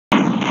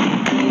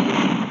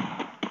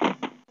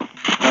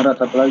Ada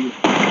satu lagi.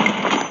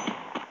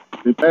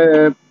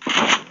 Pipep.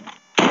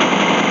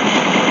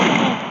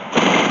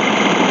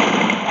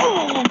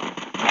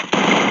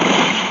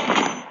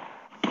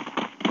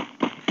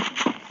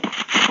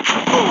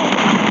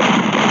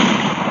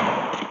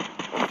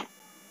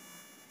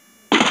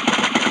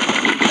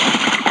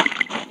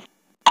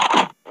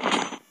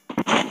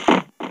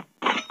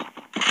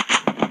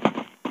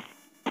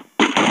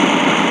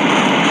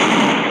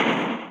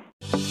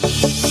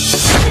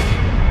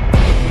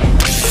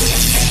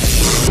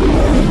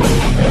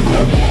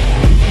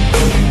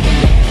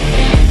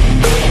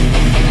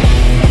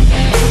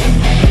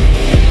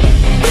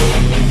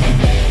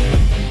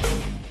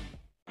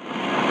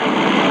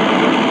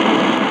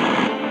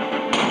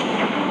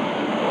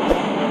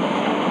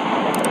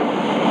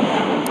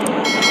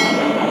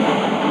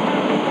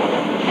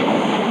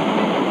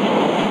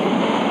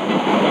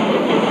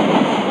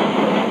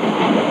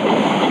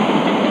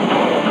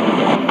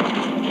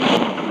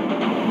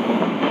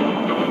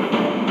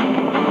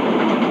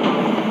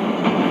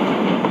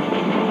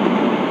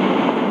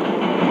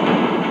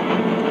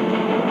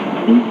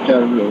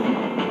 Incar loh.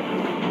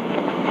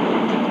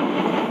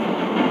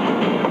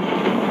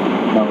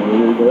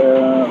 Maulidan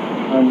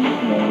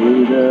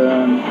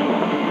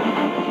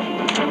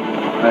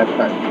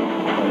Nyalakan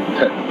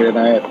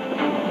Garena.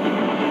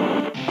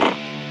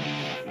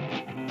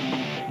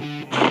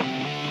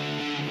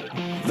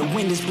 The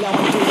wind is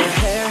blowing through her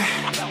hair.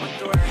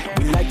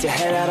 We like to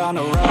head out on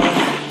the road,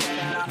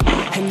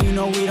 and you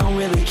know we don't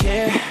really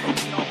care,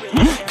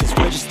 cause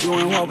we're just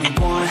doing what we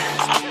want.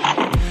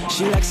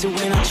 She likes it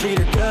when I treat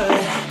her good.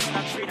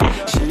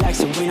 She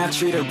likes it when I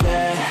treat her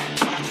bad.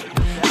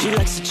 She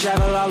likes to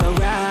travel all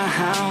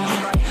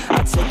around.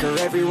 I take her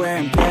everywhere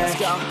and back.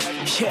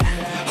 Yeah,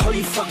 oh,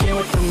 you fucking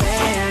with the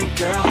man,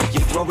 girl.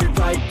 You throw it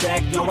right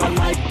back, no, I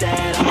like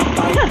that. I'm a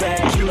bite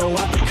back, you know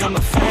I become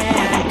a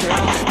fan,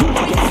 girl. You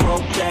know you throw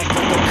back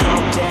like a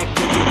Kodak,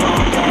 cause you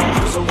want that.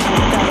 Cruise around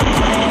without a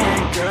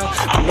plan, girl.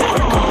 I'll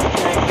never go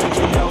back, cause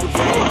you know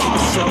that. Keep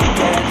it so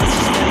bad, let's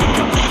just spend a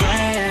couple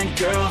grand,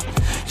 girl.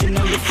 You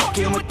know you're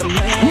fucking with the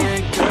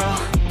man, girl.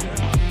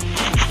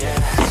 Yeah.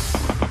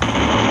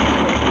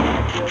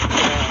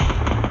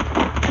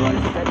 But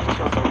instead you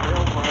chose a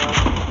real world.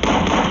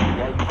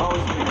 Yeah, you've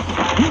always been a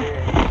side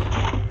chick.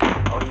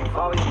 Oh, you've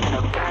always been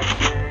a bad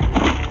chick.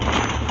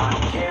 I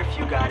don't care if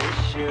you got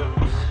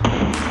issues.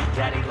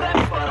 Daddy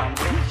left, but I'm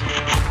with you.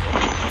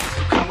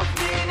 So come with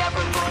me and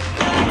never look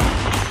back.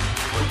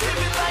 We're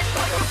living life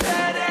like a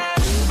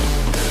badass.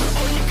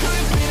 Oh, you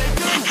could have been a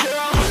good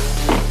girl.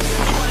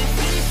 But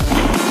instead you chose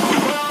a real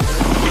world.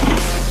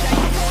 Yeah,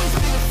 you've always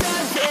been a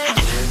bad chick.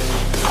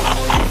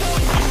 Oh, you've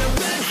always been a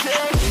bad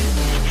chick.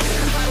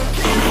 I don't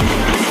care if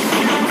you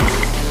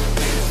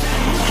got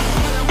issues.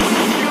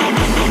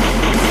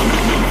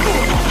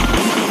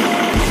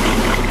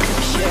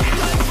 Daddy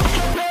left, but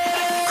I'm with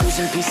you.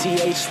 Cruising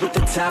PCH with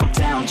the top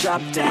down,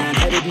 drop down,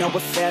 headed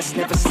nowhere fast,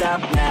 never stop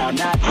now,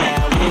 not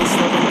now. We ain't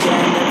slowing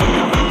down, never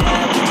knowing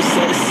now. We just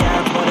set us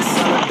out, what it's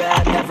all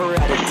about, never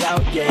out of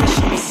doubt. Yeah,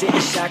 she be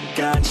sitting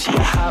shotgun, she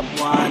a hot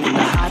one in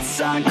the hot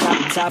sun, crop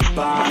top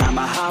on. I'm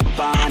a hop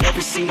on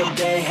every single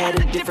day, head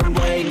a different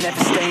way, never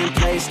stay in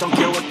place. Don't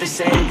care what they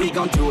say, we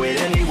gon' do it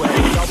anyway.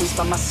 Always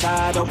by my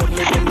side, oh, we're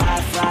living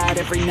life right.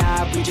 Every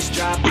night we just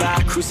drive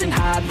by, cruising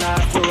high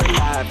life, we're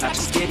alive, not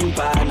just getting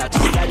by, not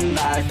just letting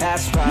life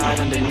pass right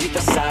underneath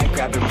the side,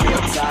 grab it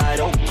real tight.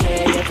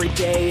 Okay, every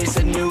day is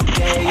a new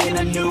day in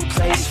a new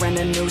place, rent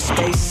a new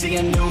space, see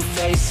a new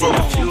face in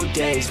a few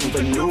days, move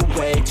a new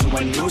way to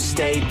a new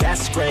state.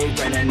 That's great,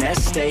 rent an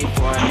estate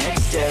for our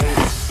next day.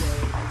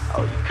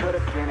 Oh, you could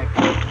have been a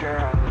good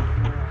girl,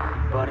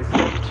 but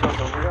instead you chose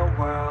a real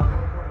world.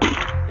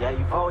 Yeah,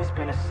 you've always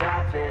been a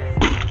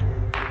savage.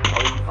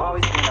 Oh, you've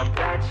always been a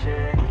bad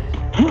chick.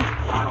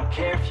 I don't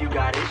care if you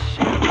got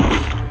issues.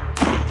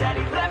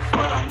 Daddy left,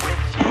 but I'm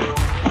with you.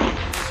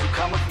 So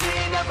come with me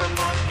and never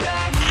look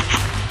back.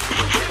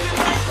 We're living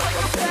life like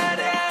a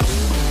badass.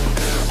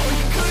 Oh,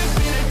 you could have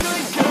been a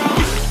good girl,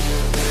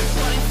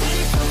 but instead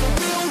you chose a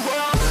real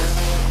world.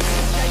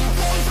 Yeah, you've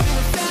always been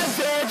a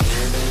savage.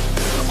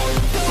 Oh,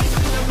 you've always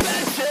been a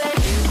bad chick.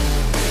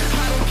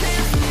 I don't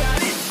care if you got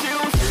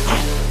issues.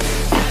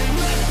 Daddy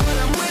left, but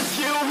I'm with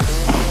you. So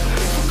come with me and never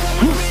look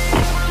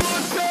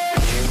back. We're living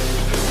life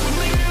like a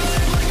badass.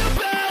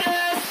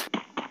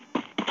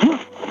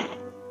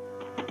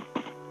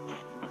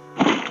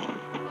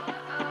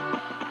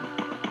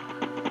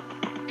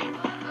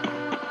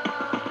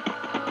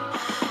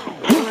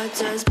 What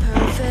does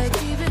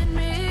perfect even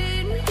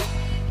mean?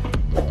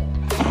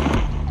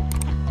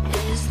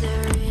 Is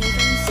there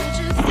even such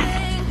a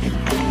thing?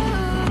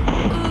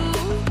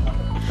 Ooh,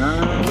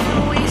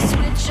 can we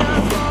switch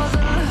up all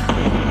the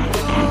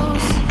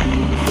rules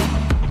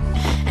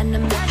and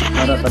imagine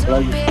a Ada satu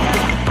lagi. utopia?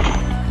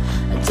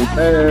 A time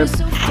when we're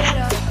so fed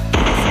up.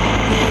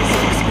 These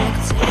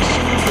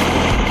expectations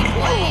keep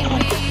weighing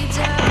me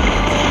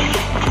down.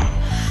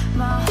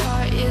 My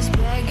heart is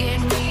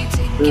begging me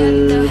to get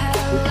the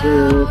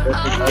hell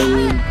out.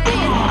 I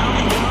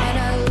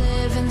wanna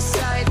live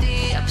inside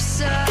the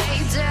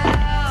upside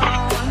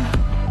down.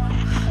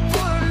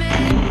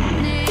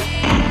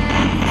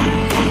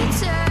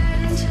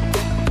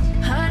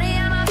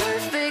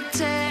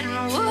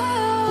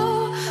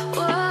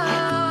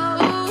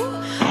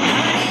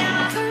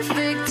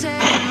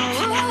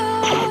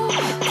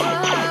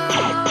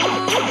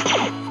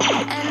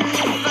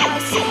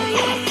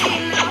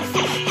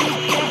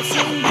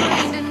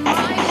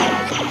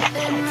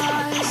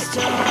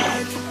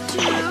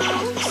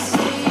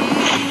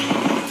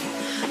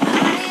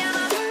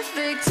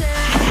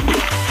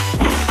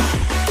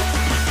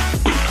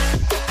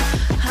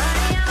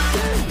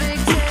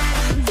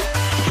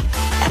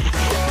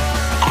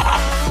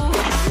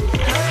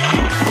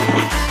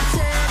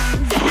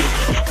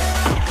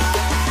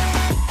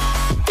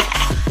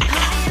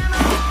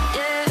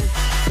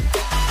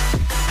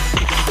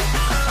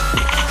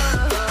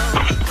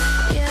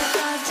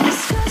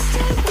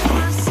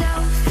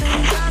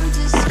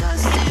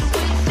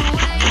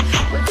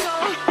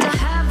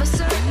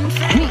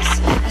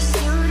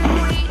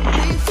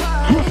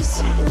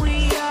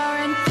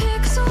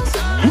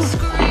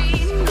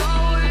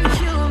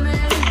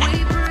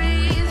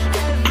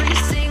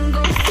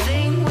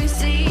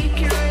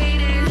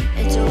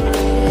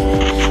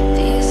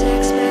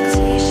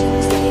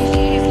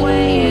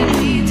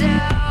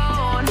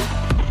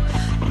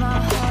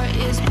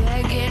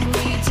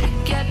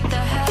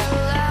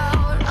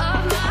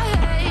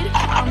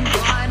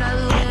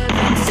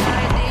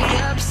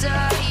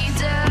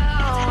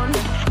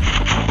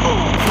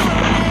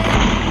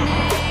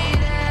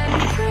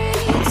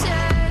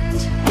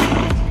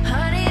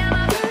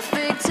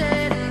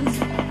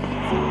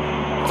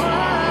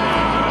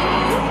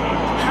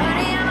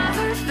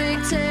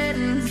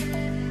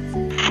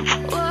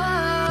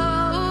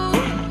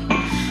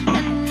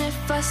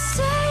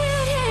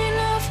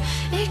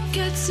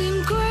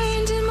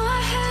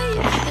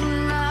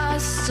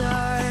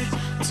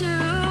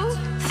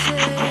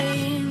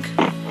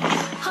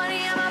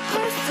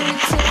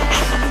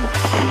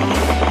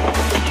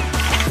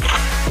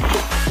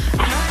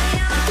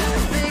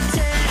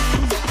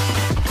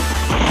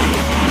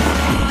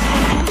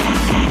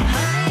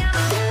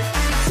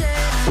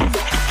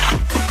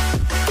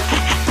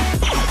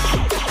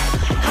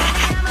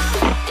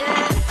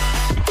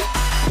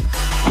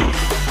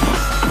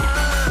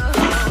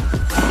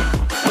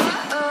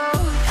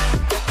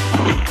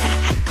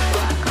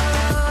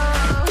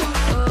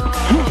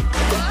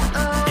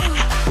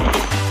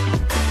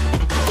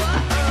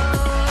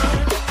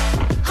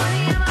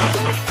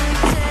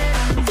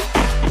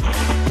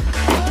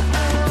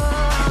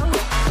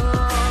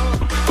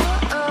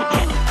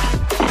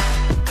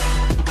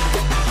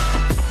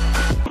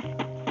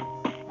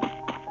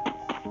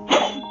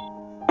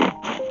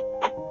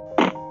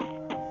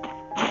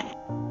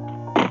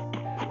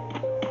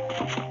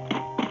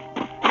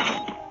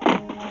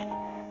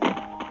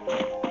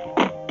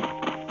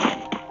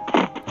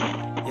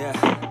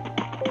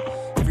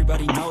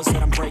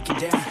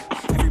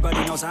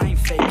 knows I ain't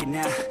faking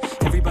now.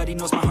 Everybody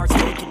knows my heart's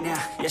vacant now.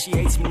 Yeah, she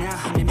hates me now,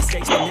 I made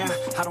mistakes, but now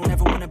I don't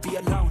ever wanna be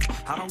alone.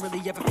 I don't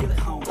really ever feel at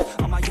home.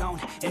 On my own,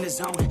 in the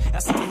zone,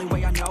 that's the only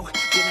way I know.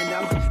 Didn't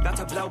know, about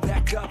to blow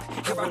back up.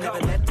 Here I'll never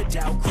let the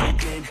doubt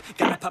creep in.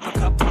 Gotta pop a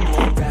couple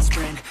more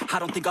aspirin. I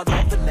don't think I'll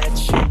ever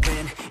let you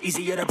in.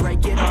 Easier to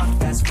break it off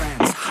best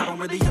friends. I don't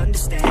really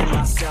understand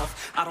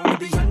myself. I don't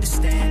really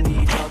understand,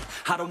 need help.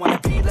 I don't wanna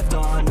be left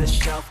on the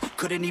shelf.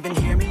 Couldn't even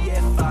hear me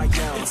if I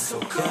yelled. It's so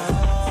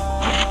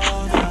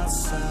cold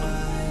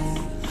outside,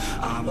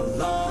 I'm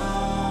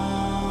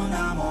alone,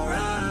 I'm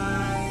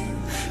alright.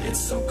 It's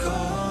so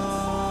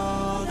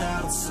cold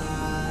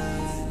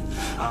outside,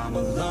 I'm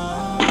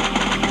alone.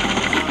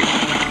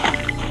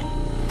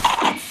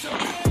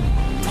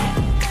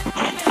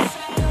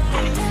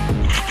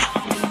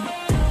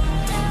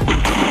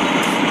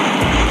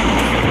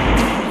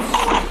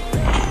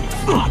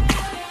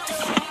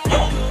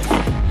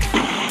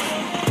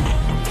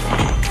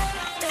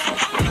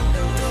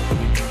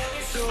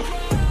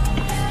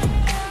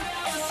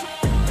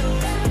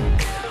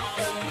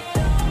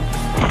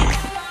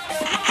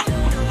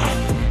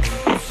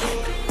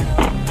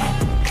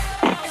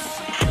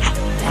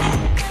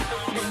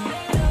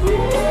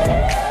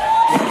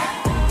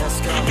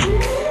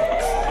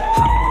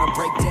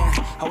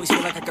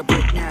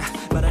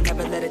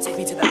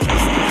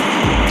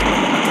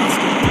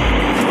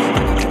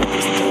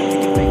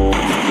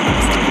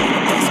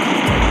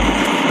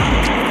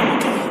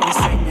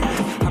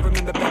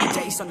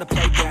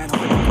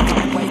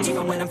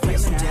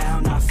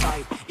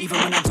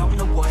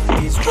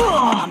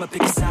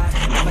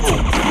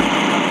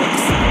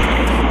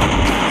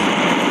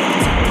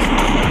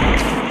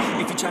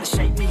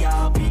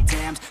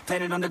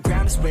 Planet on the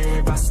ground is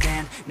where I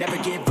stand. Never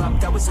give up,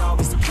 that was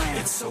always the plan.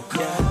 It's so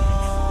cold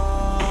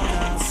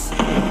outside,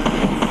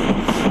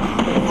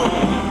 I'm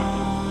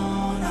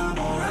alone, I'm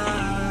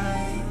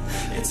alright.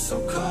 It's so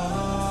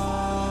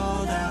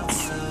cold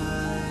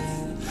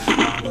outside,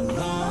 I'm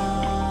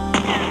alone,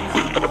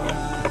 I'm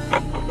alright.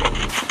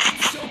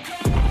 So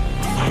cold.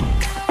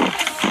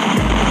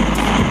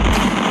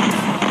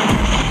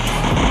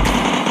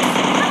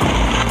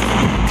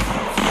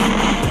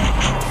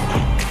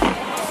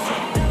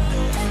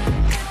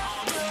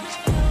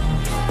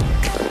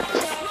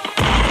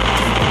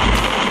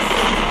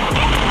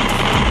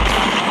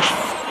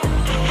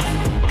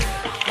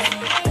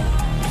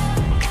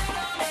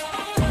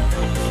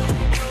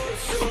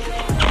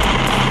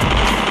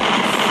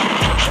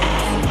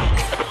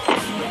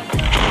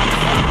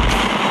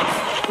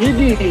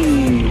 Ini